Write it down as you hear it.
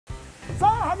さあ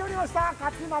始まりました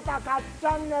勝俣かっチ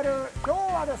ャンネル。今日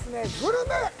はですねグル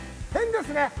メ編で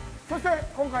すね。そして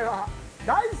今回は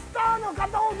大スターの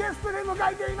方をゲストで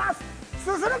迎えています。す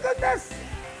するくんです。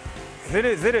ず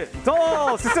るずるどう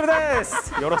もすするで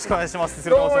す。よろしくお願いします。すす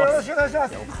るどうもよろしくお願いしま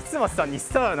す。勝俣さんに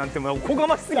スターなんてもうおこが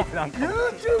ましすぎてなんか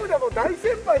YouTube でも大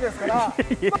先輩ですからだって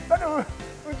う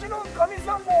ちのかみ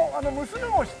さんも娘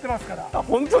も知ってますから。あ、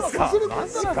本当ですか。すするくん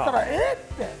となったらっ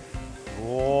て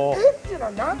おえっていうの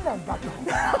は何なんだと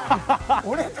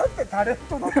俺だってタレン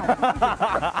トだよ芸歴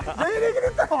で言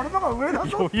ったら俺の方が上だ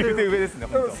ぞっていう。余裕で上ですね。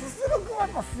本当すするくんはやっ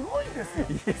ぱすごいんですよ。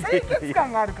清潔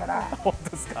感があるから。本当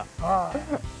ですか。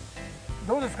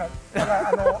どうですか。だか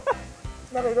ら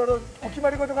なんかいろいろお決ま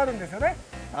り事があるんですよね。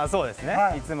あ、そうですね、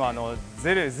はい、いつも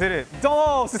ずるずるどう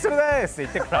もすするですっ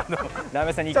て言ってからラー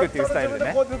メンさんに行くっていうスタイルで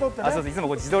ね。あ、そうです。いつも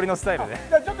こう自撮りのスタイルで。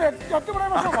じゃあちょっとやってもらい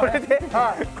ましょうかね。これで、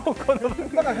はい、ここのな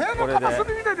んか部屋の片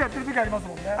隅みたいでやってる時あります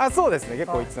もんね。あ、そうですね。結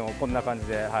構いつもこんな感じ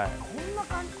で、はい。こんな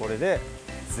感じ。これで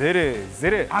ずるず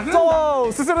るどう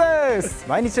もすするです。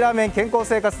毎日ラーメン健康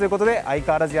生活ということで相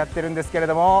変わらずやってるんですけれ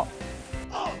ども。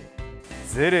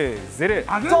ずるずる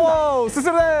どうもすす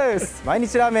るです。毎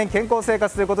日ラーメン健康生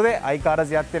活ということで相変わら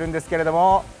ずやってるんですけれど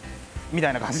も、み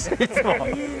たいな感じでいつも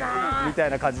いいなみたい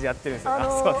な感じでやってるんですよ。すい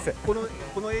ません。この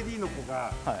AD の子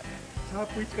が、はい、シャー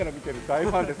プ1から見てる大フ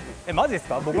ァンです。マジです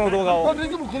か。僕の動画を。い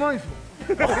つも来ないんですよ。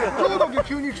今日だけ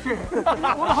急に来て、俺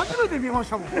初めて見まし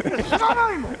たもん。知ら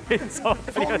ないもん。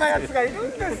そんなやつがいるん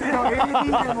ですよ。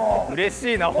AD でも。嬉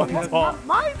しいな本当。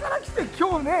前から来て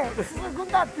今日ね、すするん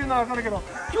だっていうのは分かるけど、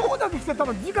今日だけ来て多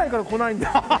分次回から来ないんです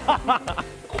よ。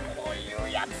こうい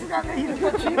うやつがねいる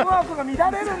とチームワークが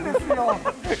乱れるんですよ。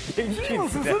チーム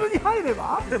すするに入れ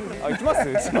ば。あ、行きます。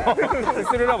うちのす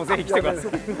するラボぜひ来てください。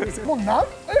もう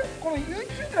この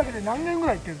YouTube だけで何年ぐ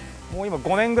らい行ってるんですか。もう今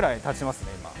5年ぐらい経ちます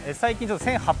ね。今最近ちょっと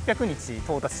1800日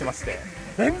到達しまして、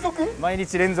連続毎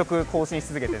日連続更新し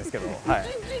続けてるんですけど、はい、1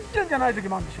日じゃない時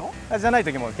もあるんでしょ。じゃない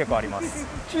時も結構あります。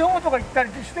地方とか行ったり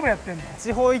してもやってんの。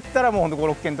地方行ったらもうほんと5、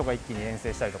6軒とか一気に遠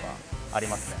征したりとかあり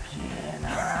ますね。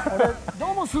俺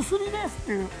どうもすすりですっ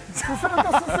ていうすするとすす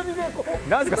りでこう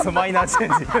なんですかそのマイナーチェン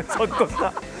ジちょっとし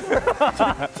たチ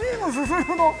ームすする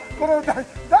のこの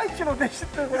第一の弟子っ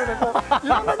ていうことでこうい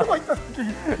ろんなとこ行った時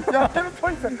やってるっぽ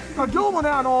いですよ。今日もね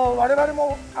我々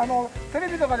もテレ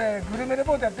ビとかでグルメレ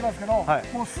ポートやってますけど、はい、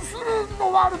もうすする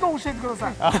のワールドを教えてくださ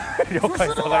い。了解で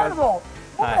す。すするワールド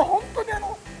僕は本当に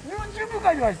YouTube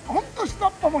界には本当下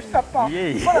っ端も下っ端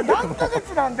まだ何ヶ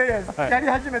月なんでやり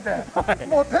始めて、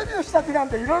もうデビューしたてなん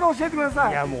でいろいろ教えてくださ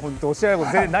い。いやもう本当教えるこ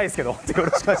と全然ないですけど、本当よ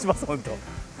ろしくお願いします本当。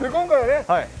で今回はね、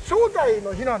招待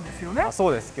の日なんですよね。あ、そ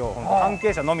うです。今日本当関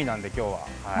係者のみなんで今日は。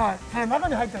はい。それ中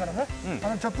に入ってからね、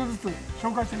ちょっとずつ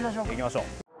紹介していきましょう。行きましょう。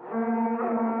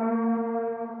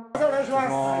お願いし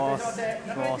ます。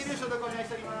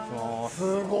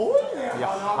すごいね。いや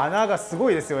花がす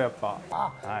ごいですよやっぱ。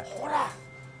ほら。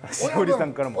しおりさ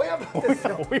んからも親分です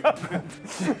よ。親分。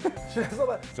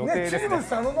女性ですね。チーム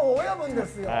佐野の親分で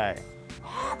すよ。はい。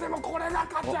でもこれが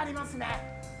価値ありますね。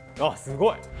あ、す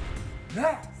ごい。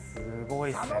ね。すご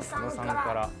いですね。佐野さんか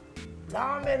ら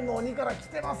ラーメンの鬼から来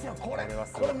てますよ。これ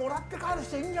もらって帰る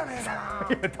人いいんじゃないか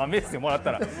な。いやダメですよもらっ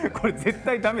たら。これ絶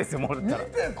対ダメですよもらったら。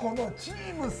見てこのチ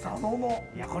ーム佐野の。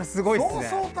いやこれすごいですね。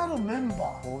そうそうたるメンバ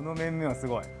ー。この面々はす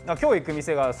ごい。今日行く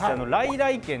店が来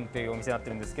来軒っていうお店になっ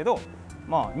てるんですけど、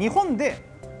まあ日本で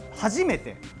初め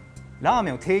てラー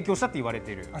メンを提供したって言われ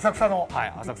ている浅草の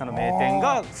浅草の名店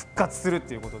が復活するっ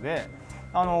ていうことで。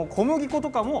小麦粉と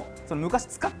かもその昔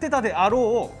使ってたであ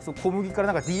ろう小麦から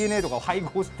なんか DNA とかを配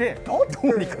合してど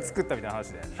うにか作ったみたいな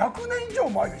話で100年以上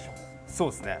前でしょ。そ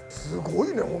うですね。すご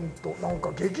いね本当。なん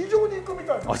か劇場に行くみ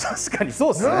たいな。確かに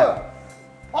そうですね。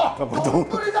あ、丼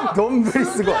だ。丼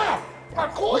すごい。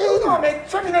こういうのはめっ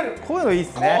ちゃ見れる。こういうのいい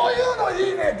ですね。こういうの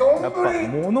いいね。丼。やっぱ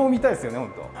物を見たいですよね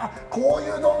本当。こうい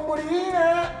う丼いいね。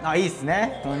あ、いいです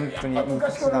ね本当に。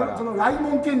昔からその来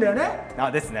門っていうんだよね。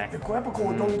あ、ですね。でこうやっぱこう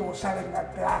どんどんおしゃれにな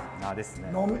って、あ、ですね。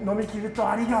飲み切ると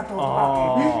ありがとうと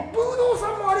か、一風堂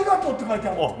さんもありがとうって書いて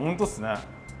ある。あ、本当ですね。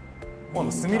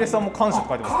すみれさんも感謝って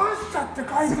書いてます。感謝って書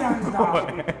いてあるんだ。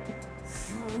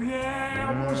すげえ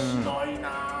面白いな。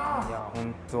いや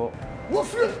本当。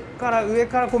すげえ。から上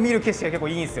からこう見る景色が結構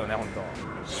いいんですよね本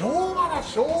当。昭和だ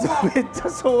昭和。めっちゃ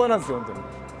昭和なんですよ本当に。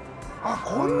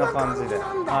こんな感じ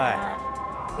なんだね。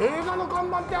映画の看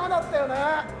板ってああだったよね。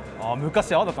あ、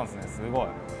昔ああだったんですね。すごい。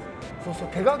そうそう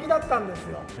手書きだったんです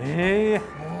よ。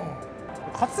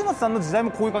勝俣さんの時代も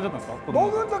こういう感じだったんですか？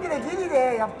僕の時でギリ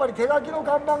でやっぱり手書きの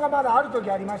看板がまだある時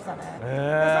ありましたね。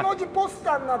でそのうちポス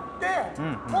ターになって、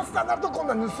ポスターになると今度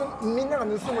はみんなが盗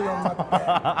むようになって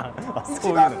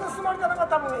一番盗まれたのが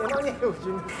多分エマニュエル夫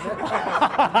人ですね。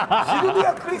シルビ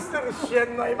ア・クリステル主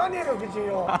演のエマニュエル夫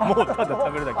人をもうただ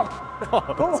食べるだけ。お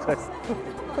疲れ様です。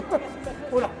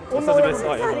ほら、お久しぶりです。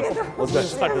お疲れ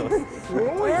様です。す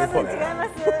ごいですね。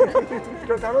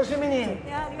今日楽しみに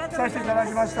させていただ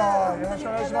きました。よろしく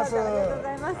お願いします。ありがとうご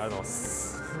ざいま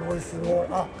す。すごいすごい。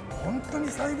あ、本当に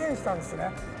再現したんですね。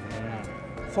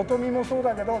外見もそう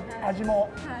だけど味も。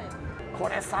こ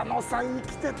れ佐野さん生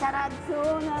きてたら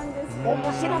そうなんです。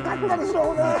面白かったでし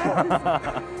ょうね。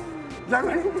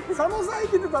逆に佐野さん生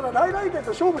きてたら来来県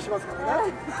と勝負しますから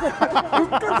ね。復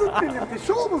活っていうんじゃなくて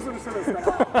勝負する人ですから。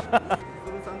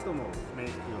さんとも面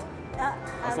識は。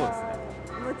そうですね。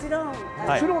もちろん。も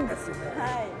ちろんですよね。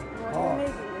はい。もう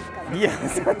有名人で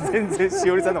すから。いや、全然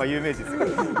しおりさんの方が有名人です。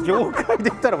業界で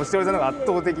言ったらもうしおりさんの方が圧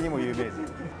倒的にも有名人。これ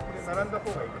並んだ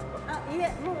方がいいですか？あ、いえ、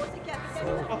もうお席開けてあ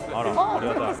ります。あら、あり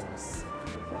がとうございます。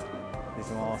失礼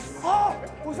します。あ、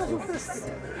お久しぶりで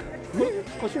す。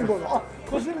小新坊の、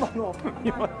小新坊の。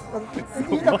言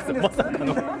いたくて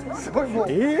すごいもう。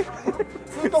ツー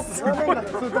トップ、正面から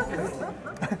ツートップ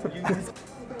です。す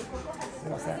み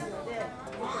ません。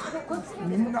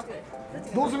みんな。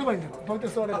どうすればいいんだろう。どうやって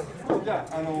座ればいいんですか。じゃ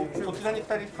あ、こちらに2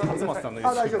人座って勝俣さんの YouTube。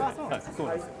あ、大丈夫です。はい、そう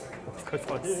です。お疲れ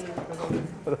様です。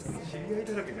知り合い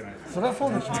だらけじゃないですか。そりゃそ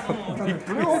うでしょう。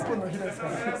プレオープンの日ですか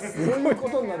ら。そういうこ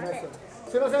とになりますよ。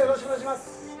すみません、よろしくお願いしま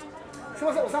す。すみ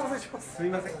ません、お騒がせします。すみ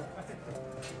ません。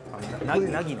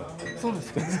なぎの。そうで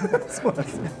す。そうなんで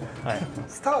すね。はい。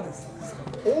スターです。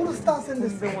オールスター戦で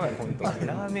すね。本当に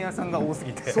ラーメン屋さんが多す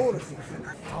ぎて。そうですね。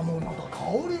あ、もうなんか香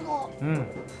りが。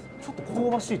ちょっと香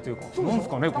ばしいというか。なんです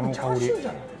かね、この香り。ね、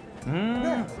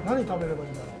何食べればいいんだろ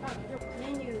う。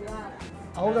メニューは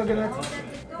青竹のやつ。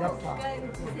やっぱ。機械打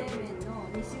ち製麺の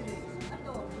2種類。あ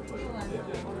と今日は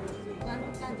ワン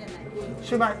タンじゃない。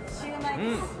シューマイ。シューマイ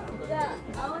です。じゃ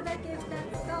あ青竹2つ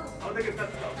と。青竹2つと。は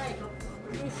い。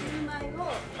でシューマイを。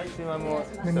シューマイも。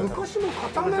昔も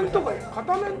片面とかやってたん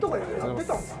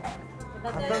だ。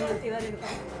バカ野郎って言われるか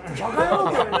バカ野郎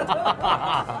って言われる。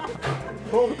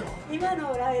そうか。今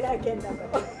の来来県だと。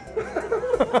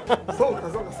そうか、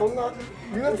そんな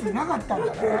言うやつなかったん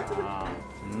だね。せっか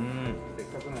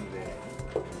くなんで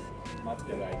待っ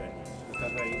てる間にお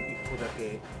互い1個だ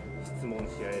け質問し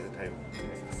合えるタイムお願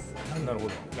いします。なるほ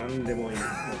ど。何でもいいです。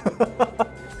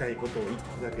聞きたいことを1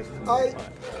個だけ質問。はい。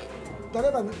例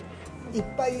えばいっ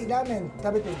ぱいラーメン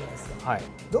食べてるじゃないですか。はい。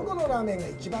どこのラーメンが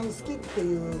一番好きって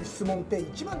いう質問って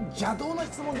一番邪道な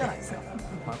質問じゃないですか。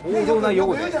王道な用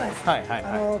語よく言うじゃないですか。はいはいは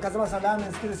い。勝俣さんラーメ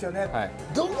ン好きですよね。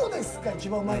どこですか一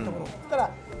番うまいところ。ったら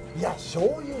いや醤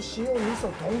油、塩、味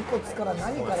噌、豚骨から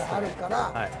何からあるか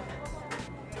ら。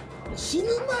死ぬ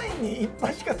前に一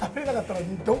杯しか食べれなかったの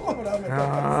にどこのラーメン食べたんです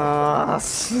か。ああ、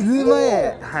死ぬ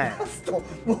前。はい。ラスト、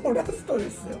もうラストで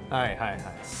すよ。はいはいはい。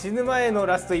死ぬ前の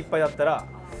ラスト一杯だったら。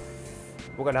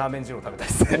僕はラーメン二郎食べたい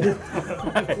ですね。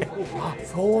あ、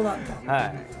そうなんだ。は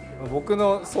い。僕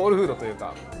のソウルフードという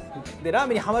か、でラー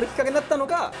メンにハマるきっかけになったの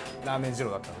がラーメン二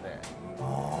郎だったので、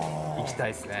行きた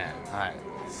いですね。はい。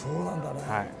そうなんだね。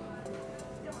はい。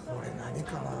俺何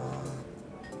かな。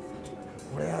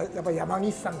俺はやっぱ山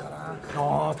岸さんかな。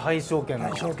ああ、大正軒の。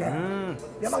大正軒。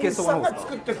山岸さんが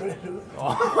作ってくれる。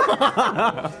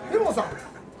でもさ、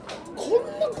こん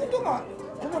なことが。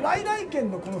この来来県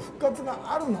のこの復活が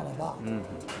あるならば、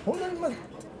本当にまあ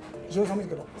石尾さんもいい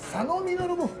けど佐野実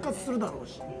も復活するだろう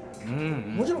し、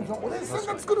もちろんそのお弟子さん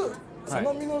が作る佐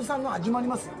野実さんの味もあり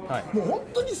ますよ。もう本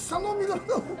当に佐野実の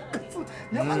復活、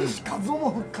山西和夫も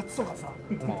復活とかさ、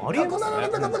亡くなられ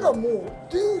た方がもうっ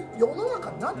ていう世の中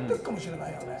になってるかもしれな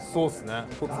いよね。そうですね。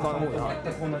全く同じ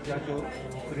味を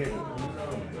作れる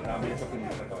ラーメン職人の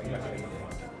方はいらっしゃいま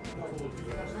すか？全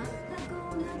く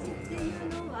同じっていう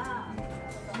のは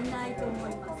いないと思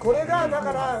います。これがだ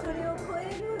からそれを超え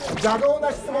る邪道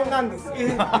な質問なんですよ。同じ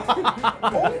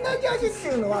味ってい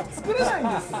うのは作れないん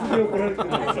です。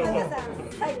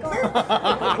最高。例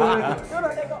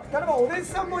えばお弟子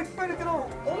さんもいっぱいいるけど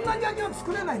同じ味は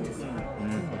作れないんですよ。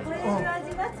超える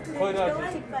味が作れる人は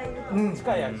いっぱいいる。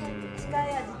近い味。近い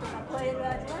味とか超える味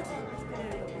は作れ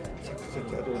る。こ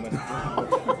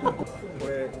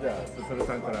れじゃあすする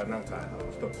さんからなんか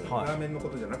一つ、ラーメンのこ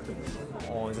とじゃなくてもいいで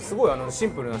すか？すごいシ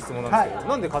ンプルな質問なんですけど、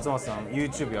なんで勝俣さん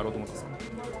YouTube やろうと思ったんです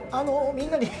か？み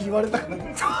んなに言われたから。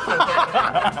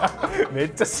め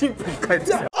っちゃシンプルに返って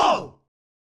きた。来た。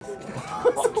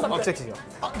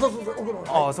どうぞ奥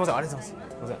の。すみません、ありがとうございます。すみ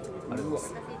ません、ありがとうございま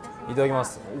す。いただきま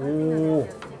す。おお。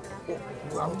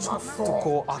ちょっと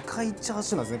こう赤いチャー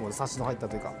シューなんですね。これサシの入った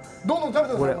というか。どんどん食べ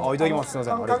てください。これいただきます。すみ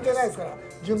ません。関係ないですから。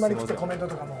順番に食ってコメント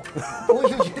とかも美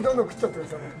味しいしどんどん食っちゃってるんで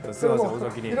すよ。すみません。お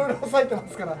先に。いろいろ抑えてま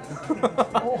すから。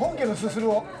本家のすする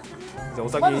を。じゃあお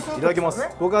先にいただきます。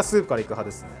僕はスープからいく派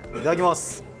ですね。いただきま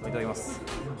す。いただきます。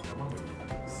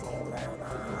そうだよな。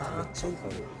めっちゃいい香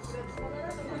り。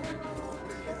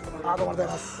あ、どうもありがとうござい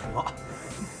ます。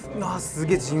あ、す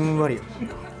げえじんわり。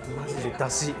マジでだ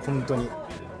し、本当に。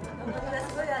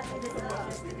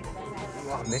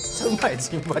めっちゃうまい、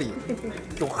じんわり。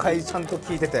魚介ちゃんと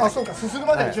効いてて。あ、そうか、すする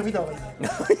まで一応見た方がいい。そ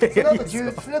れだと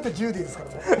10でいいですから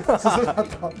ね。すするだと。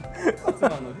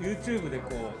YouTube でこ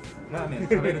うラーメン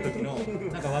食べる時の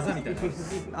なんか技みたいな。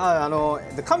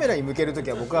カメラに向けると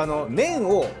きは僕麺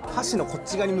を箸のこっ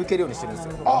ち側に向けるようにしてるんです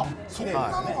よ。あ、そう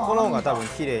なの。この方が多分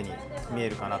綺麗に見え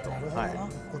るかなと。はい。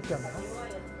こっちはね。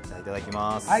じゃあいただき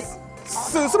ます。はい。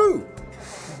すする。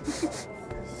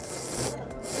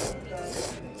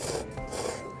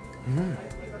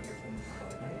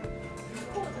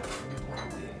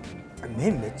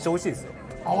麺めっちゃ美味しいですよ。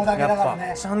青だけだから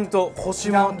ね。ちゃんとコシ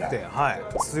もあって、はい、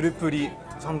つるぷり、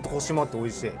ちゃんとコシもあって美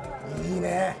味しい。いい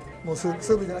ね。もうス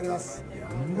ープいただきます。い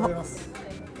ただきます。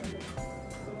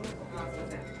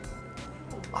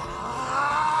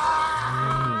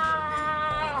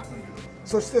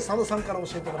そして佐野さんから教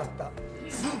えてもらった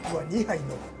スープは2杯飲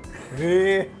む。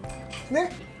ね。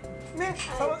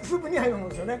スープ2杯飲むん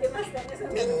ですよね。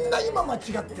みんな今間違っ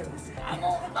てるんですよ。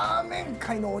ラーメン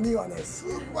界の鬼はね、ス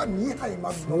ープは2杯ま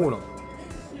ず飲む。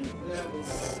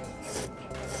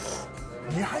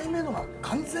2杯目のが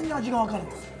完全に味が分かるん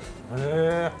です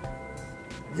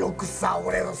よ。よくさ、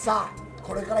俺のさ、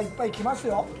これからいっぱい来ます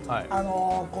よ。こ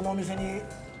のお店に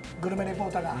グルメレポ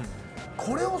ーターが、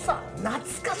これをさ、懐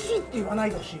かしいって言わない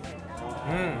でほしい。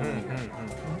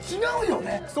違うよ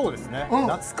ね。そうですね。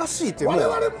懐かしいっていう。我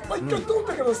々も一回通っ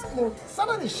たけど、もうさ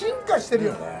らに進化してる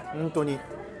よね。本当に。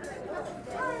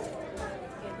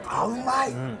あ、うま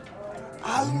い。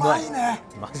あ、うまいね。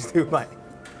マジでうまい。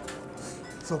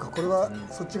そうか、これは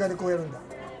そっち側でこうやるんだ。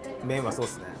麺はそう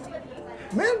ですね。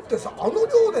麺ってさ、量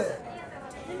で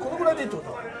このぐらいでいいってこ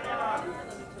と？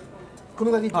こ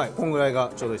のぐらいでいいってこと？はい、このぐらい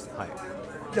がちょうどいいです。はい。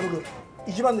じゃあ僕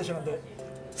一番弟子なんで、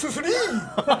すすりー。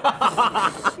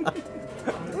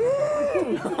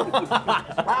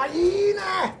あ、いいね。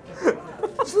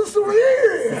すすり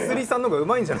ー。すすりさんの方がう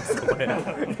まいんじゃないですかこれ。レ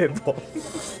ポ。こ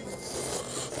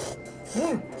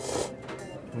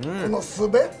の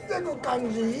滑ってく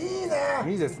感じいいね。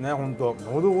いいですね、本当。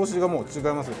喉越しがもう違い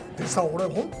ますよ。でさ、俺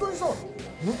本当にさ、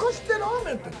昔ってラー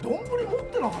メンって丼持っ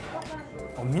てなかっ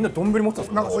た？みんな丼持ってたんです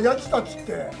か？なんか親父たちっ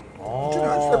て、うちの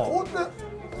親父ってこうやっ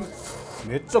て。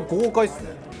めっちゃ豪快です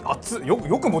ね。熱い。よ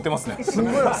く持てますね。すご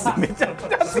い熱い。めちゃく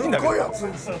ちゃ熱いんだけど。すごい熱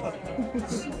いですよ。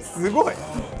すごい。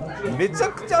めちゃ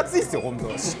くちゃ熱いですよ、本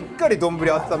当。しっかり丼温め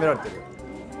られてる。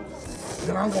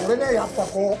で、なんか俺ね、やっぱ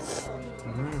こう。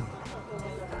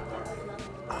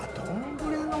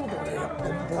丼飲むと俺やっぱ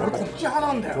俺こっち派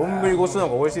なんだよ。丼越しの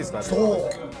方が美味しいですからね。そう。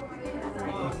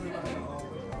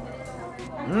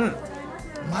う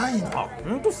まいな。あ、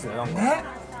本当っすね。なんかね。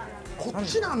こっ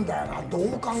ちなんだよな。どう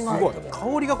考えても。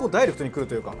香りがこうダイレクトに来る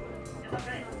というか。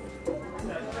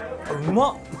う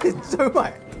まっ。めっちゃうま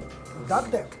い。だっ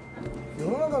て世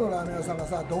の中のラーメン屋さんが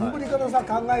さ、丼からさ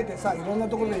考えてさ、いろんな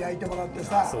ところで焼いてもらって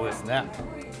さ。そうですね。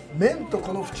麺と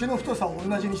この縁の太さを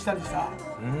同じにしたりさ、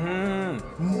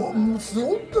もうす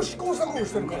ごく試行錯誤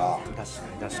してるから。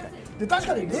確かに。で、確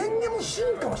かにレンゲも進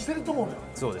化はしてると思うのよ。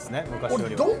そうですね。昔よ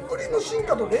りは。俺丼の進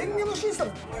化とレンゲの進化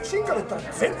で言ったら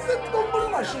全然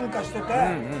丼が進化してて、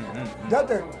だっ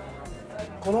て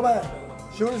この前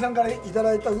しおりさんからいた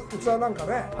だいた器なんか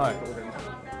ね。はい。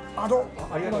あ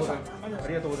りがとうございます。あ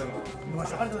りがとうございます。見ま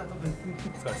した。ありがとうご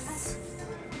ざいます。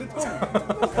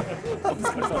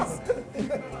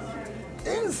遠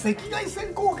赤外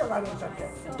線効果があるんでしたっけ、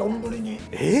丼に。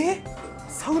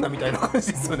サウナみたいな感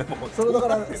じですよね。もうそれだか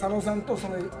ら佐野さんとそ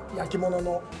の焼き物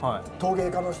の陶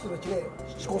芸家の人たちで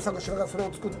試行錯誤しながらそれ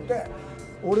を作って、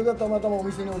俺がたまたまお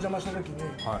店にお邪魔した時に、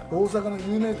大阪の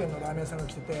有名店のラーメン屋さんが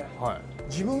来てて、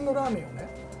自分のラーメンをね、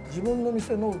自分の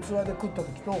店の器で食った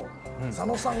時と、佐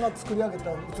野さんが作り上げ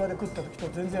た器で食った時と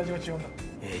全然味が違うんだって。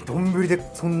丼で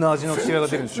そんな味の違いが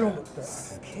出るんですよ。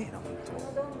すげえな、本当。こ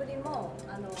の丼も同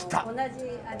じ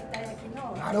有田焼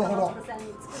のなるほどさんに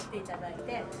作っていただいて、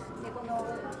でこの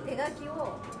手書きを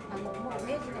もう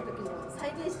明治の時の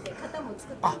再現して型も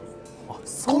作ったんです。あ、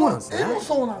そうなんですね。絵も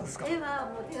そうなんですか。絵は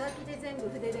もう手書きで全部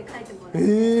筆で描いてもらって。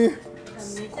め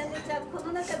ちゃめちゃこ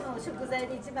の中の食材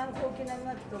で一番高級なの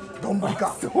は丼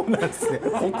か。そうなんですね。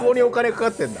ここにお金かか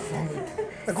ってんだ。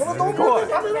この丼で食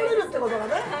べられるってことだ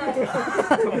ね。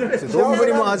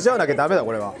丼も味わわなきゃダメだ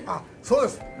これは。あ、そうで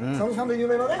す。佐野さんの有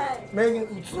名なね、名言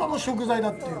器の食材だ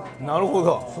っていう。なるほ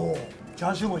ど。そう。チャ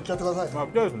ーシューもいっちゃってください。あ、い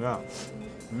いですね。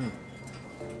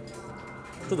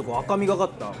ちょっとこう赤みがか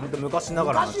った本当昔な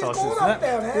がらのチャーシューで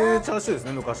すね。こういうチャーシューです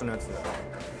ね、昔のやつ。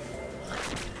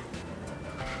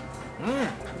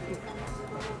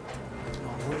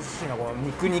美味しいな、この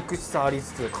肉々しさあり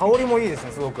つつ香りもいいです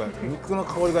ね、すごく肉の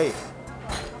香りがいい。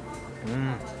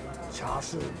チャー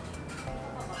シュー、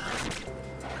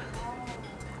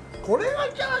これが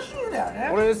チャーシューだよね。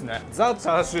これですね、ザ・チ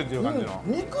ャーシューっていう感じの、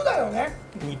肉だよね。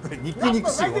肉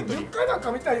しい本当に。10回なん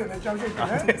か見たいよね、チャーシュー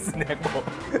ってね。ですね、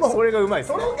こうそれがうまいで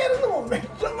すね。とろけるのもめっ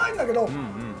ちゃうまいんだけど、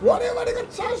我々が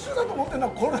チャーシューだと思ってるの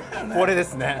はこれだよね。これで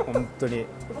すね、本当に。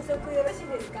ご足よろしい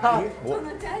ですか。こ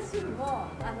のチャーシューも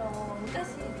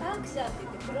昔バークシャーって言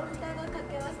ってプロンターが掛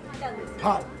け合わせてきたんですよ。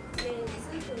で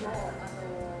スープも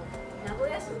名古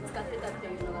屋市を使ってたってい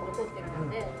うのが残ってるの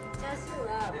で、チャーシュー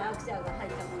はバークシャーが入っ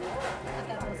たものを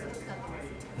赤ロースに使ってま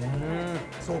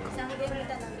す。そうか。三元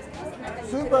豚なんですけど、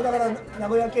スープはだから名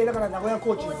古屋系だから名古屋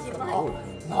コーチですから。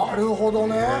なるほど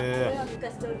ね。これは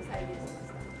昔通り再現しま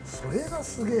した。それが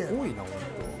すげえ。多いな、本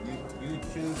ユー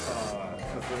チューバー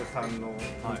すするさんのに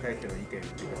対しての意見っていう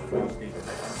か、していた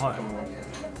だいて、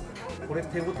これ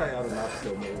手応えあるなって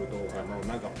思う動画の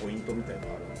なんかポイントみたいなの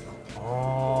があるんです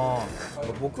か。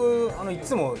僕い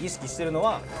つも意識してるの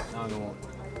は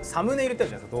サムネイルってある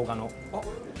じゃないですか、動画の。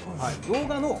動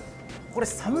画のこれ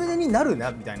サムネになる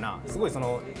なみたいな、すごいそ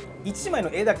の1枚の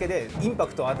絵だけでインパ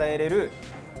クトを与えれる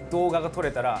動画が撮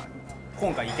れたら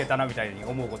今回いけたなみたいに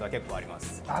思うことは結構ありま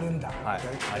す。あるんだ。はい、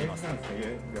あります。やっぱ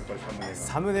り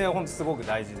サムネは本当すごく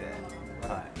大事で。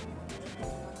今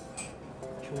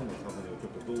日のサムネをちょ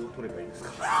っとどう撮ればいいです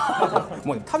か。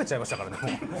もう食べちゃいましたから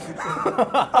ね。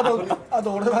あ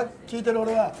と俺は聞いてる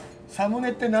俺はサム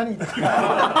ネって何？だか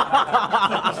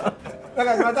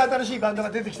らまた新しいバンド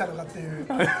が出てきたのかっていう。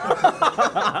ラ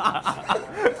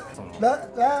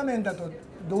ーメンだと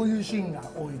どういうシーンが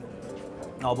多い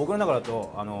の？僕の中だ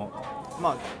と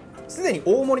まあすでに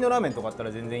大盛りのラーメンとかあった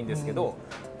ら全然いいんですけど、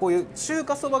こういう中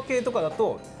華そば系とかだ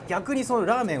と逆にその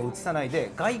ラーメンを映さない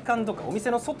で外観とかお店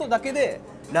の外だけで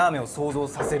ラーメンを想像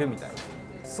させるみたいな、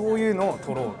そういうのを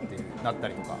撮ろうっていうなった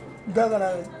りとか。だか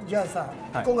らじゃあさ、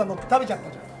今回も食べちゃった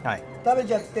じゃん。食べ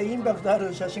ちゃってインパクトあ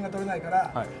る写真が撮れないか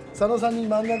ら、佐野さんに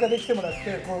真ん中で来てもらっ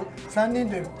てこう3人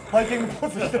でファイティングポ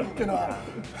ーズしてるっていうのは。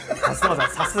勝俣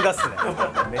さんさすがっすね。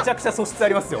めちゃくちゃ素質あ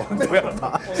りますよ。やっ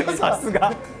ぱさす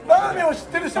が。ラーメンを知っ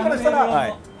てる人からしたら、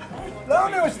ラー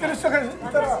メンを知ってる人からし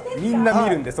たらみんな見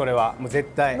るんで、それはもう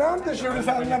絶対。なんでしおり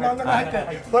さんが真ん中入って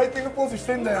ファイティングポーズし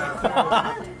てんだよ。や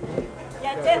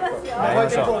っちゃいますよ。ファイ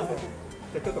ティングポーズ。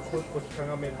じゃあちょっと腰か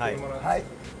がめてもらって、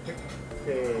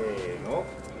せーの。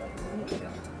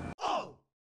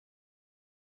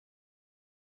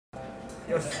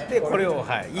でこれを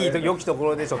いいと良きとこ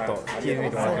ろでちょっと切り抜い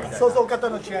てもらってみたい。そうそう方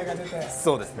の違いが出て。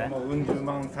そうですね。もううん十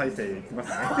万再生いきます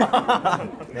ね。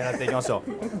狙っていきましょう。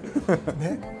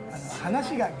ね、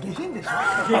話が下品でしょ。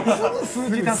すぐ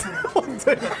数字出す。本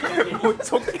当にもう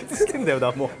直結してんだよ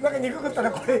な、もう。なんか肉食ったら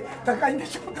これ高いんで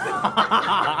しょ。ま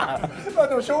あ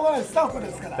でもしょうがない、スタッフで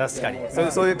すから。確かに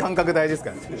そういう感覚大事です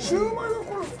からね。シューマイは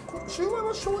シューマイは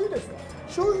醤油ですか。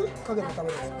醤油かけて食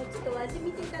べる。ちょっと味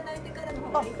見ていただいてからの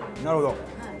方がいいと思います。なるほど。お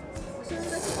醤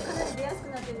油がちょっとかなり出やすく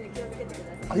なってるので気をつけてくだ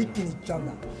さい。一気にいっちゃうん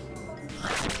だ。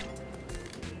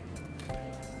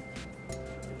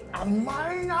う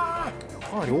まいな。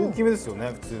かなり大きめですよ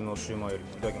ね、普通のシューマイより。い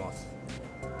ただきます。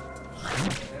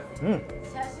チャーシュ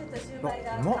ーとシューマイ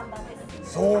が看板で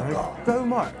す。そうか。絶対う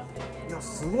まい。いや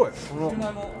すごい。こ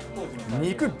の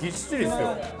肉ぎっしりです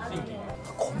よ。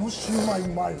このシューマイう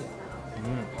まいわ。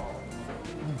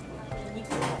肉 100%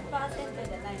 じ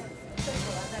ゃないんです。ちょっ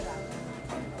と技が。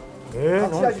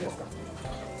隠し味ですか。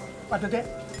当てて。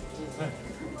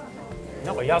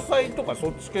なんか野菜とかそ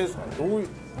っち系ですかね。どういう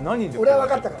何で？俺は分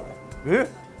かったからね。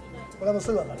俺はもう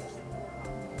すぐ分かりまし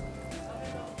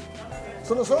た。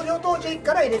その創業当時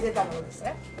から入れてたものです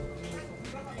ね。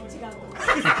違う。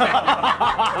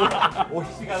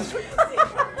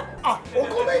あ、お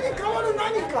米に代わる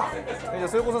何か。じゃあ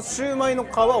それこそシューマイの皮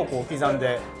をこう刻ん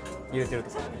で入れてる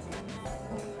とか。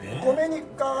お米に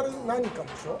代わる何かで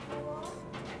しょ。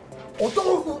お豆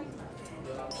腐。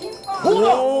ほ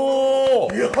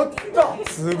ら。やっ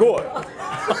た。すごい。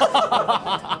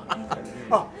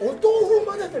あ、お豆腐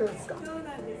混ぜてるんですか。そうな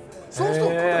んです。そうする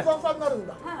とふわふわになるん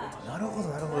だ。なるほど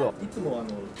なるほど。いつも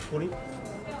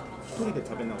一人で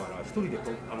食べながら一人で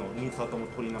インサートも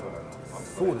撮りながらなんですか。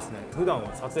そうですね。普段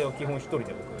は撮影は基本一人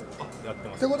で僕やって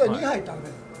ます。ってことは2杯食べ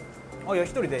る。あ、いや一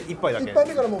人で1杯だけ。1杯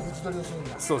目からもう縁取りをするん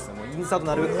だ。そうですね。もうインサート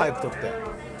なるべく早く撮って。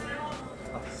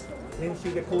編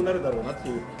集でこうなるだろうなって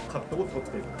いうカットを撮っ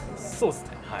てる。そうです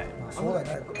ね。はい。そうだ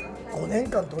ね。5年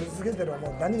間撮り続けてるはも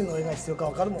う何の絵が必要か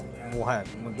分かるもんね。もうはい。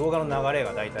もう動画の流れ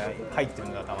が大体入ってる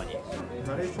のがたまに。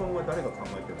ナレーションは誰が考え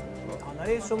てるんですか。ナ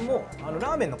レーションも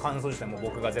ラーメンの感想自体も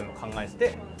僕が全部考え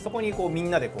て、そこにこうみん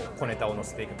なでこう小ネタを載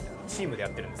せていくみたいなチームでや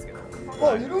ってるんですけど。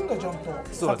あ、いるんだちゃんと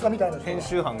作家みたいな人が。編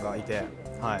集班がいて、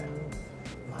はい。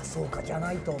まあそうか、じゃ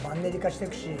ないとマンネリ化してい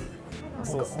くし、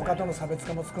他との差別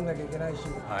化も作んなきゃいけないし、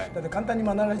だって簡単に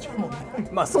学ばれちゃうもんね。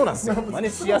まあそうなんですよ。真似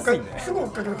しやすいんで。すぐ追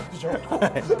っかけるでしょ。同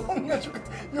じ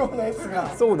ようなやつ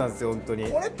が。そうなんですよ本当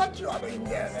に。これたち悪いん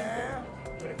だよね。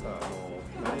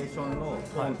ナレーションの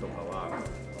トーンとかは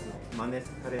真似さ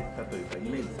れたというかイ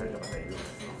メージされた方いるんです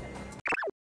か。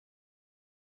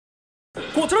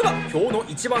こちらが今日の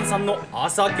一番さんの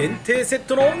朝限定セッ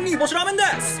トの煮干しラーメンで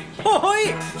す。は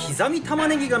い、刻み玉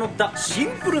ねぎが乗ったシン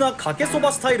プルなかけそ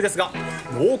ばスタイルですが、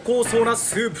濃厚そうな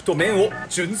スープと麺を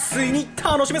純粋に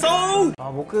楽しめそう。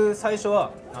僕最初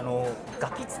はガ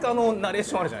キツカのナレー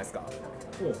ションあるじゃないですか。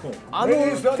テ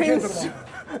ンション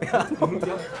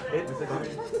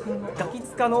ガキ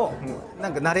ツカのな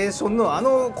んかナレーション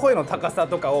の声の高さ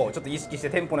とかをちょっと意識して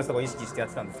テンポのやつとかを意識してやっ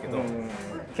てたんですけど、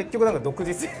結局なんか独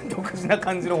自な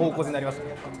感じの方向性になりました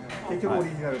ね。結局オリ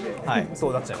ジナルで、はい、そ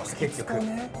うなっちゃいました結局。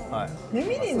はい、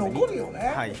耳に残るよ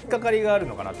ね。はい、引っかかりがある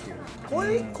のかなっていう。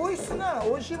声質が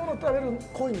美味しいものを食べる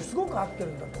声にすごく合って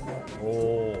るんだと思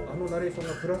う。ナレーション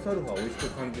がプラスアルファ美味しく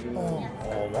感じる。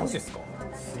マジですか。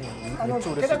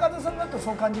寺門さんだと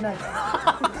そう感じない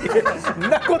から。そん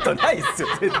なことないっすよ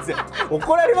全然。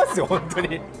怒られますよ本当に。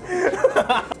す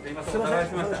みません。お願い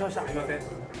しました。すみません。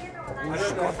美味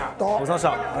しかった。ごちそうさまでし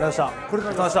た。ありがとうございました。これか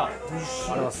らごちそうさまでし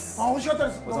た。ありがとうございます。あ、美味しかった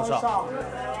です。ごちそうさまでした。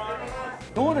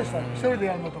どうでした。一人で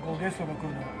やるのとこうゲストが来る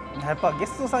の。やっぱゲ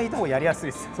ストさんいた方がやりやす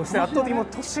いです。そして圧倒的にもう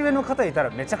年上の方いたら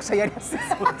めちゃくちゃやりやすいで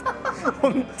す。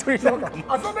本当になんか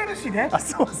遊べるしね。あ、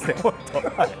そうですね。本当。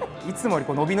はい。いつもより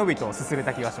こう伸び伸びと進れ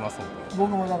た気がします。僕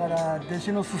もだから弟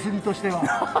子のすすりとしては、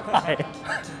はい。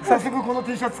早速この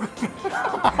T シャツ作ってすすり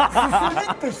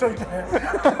っとしといて、ラ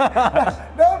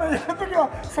ーメンやるときは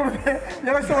それで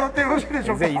やらせてもらってよろしいでし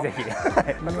ょうか。ぜひぜひ。は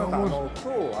い。今日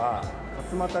は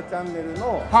勝俣チャンネル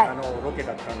の、ロケ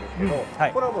だったんですけど、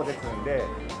コラボですんで、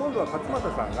今度は勝俣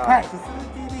さんが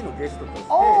SUSURUTVのゲストとして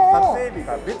撮影日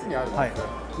が別にあるんですよ。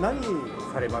何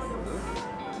されます？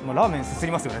まあラーメンすす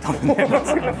りますよね多分ね。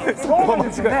そうなん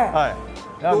ですよね。は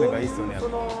い。ラーメンがいいですよね。そ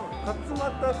の勝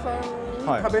俣さんに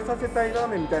食べさせたいラー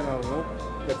メンみたいなのの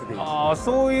やつでいい。ああ、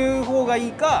そういう方がい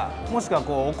いか、もしくは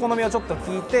こうお好みをちょっと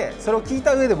聞いて、それを聞い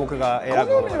た上で僕が選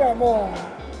ぶ。好みはも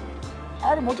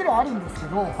うもちろんあるんですけ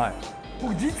ど、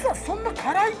僕実はそんな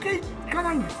辛い系いか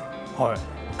ないんですよ。はい。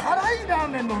辛いラー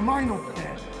メンのうまいのって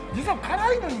実は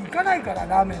辛いのにいかないから、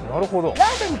ラーメン。なるほど。ラ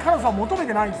ーメンに辛さを求め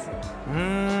てないんですよ。で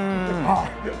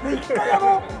一回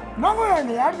名古屋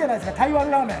にあるじゃないですか、台湾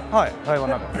ラーメン。はい、台湾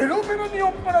ラーメン。ベロベロに酔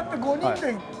っ払って5人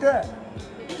で行っ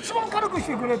て、一番軽くし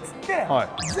てくれっつって、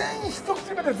全員一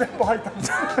口目で全部入ったんです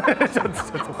よ。ちょっと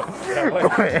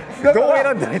これどう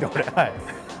選んでないのこれ。はい。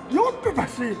酔ってた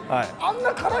し、あん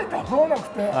な辛いとは思わなく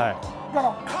て、だか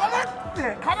ら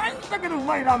辛いんだけどう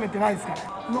まいラーメンってないですかね。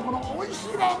この美味し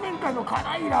いラーメン界の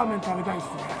辛いラーメン食べたいです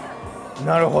ね。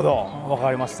なるほど、わ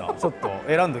かりました。ちょっと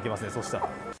選んでおきますね。そしたら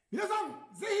皆さん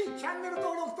ぜひチャンネル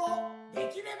登録とで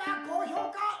きれば高評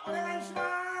価お願いしま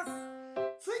す。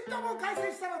Twitter も開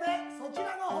設したのでそち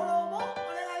らのフォローもお願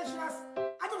いします。